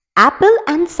Apple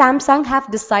and Samsung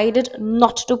have decided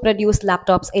not to produce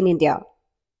laptops in India.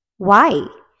 Why?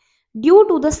 Due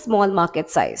to the small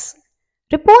market size.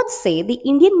 Reports say the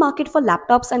Indian market for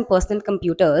laptops and personal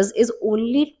computers is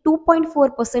only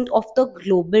 2.4% of the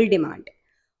global demand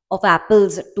of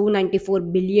Apple's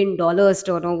 $294 billion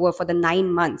turnover for the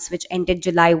 9 months, which ended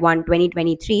July 1,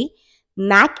 2023.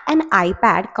 Mac and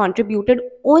iPad contributed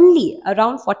only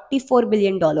around $44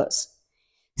 billion.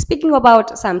 Speaking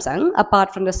about Samsung,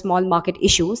 apart from the small market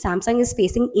issue, Samsung is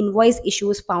facing invoice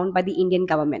issues found by the Indian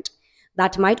government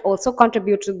that might also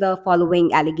contribute to the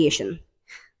following allegation.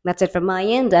 That's it from my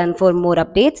end, and for more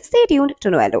updates, stay tuned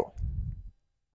to Noello.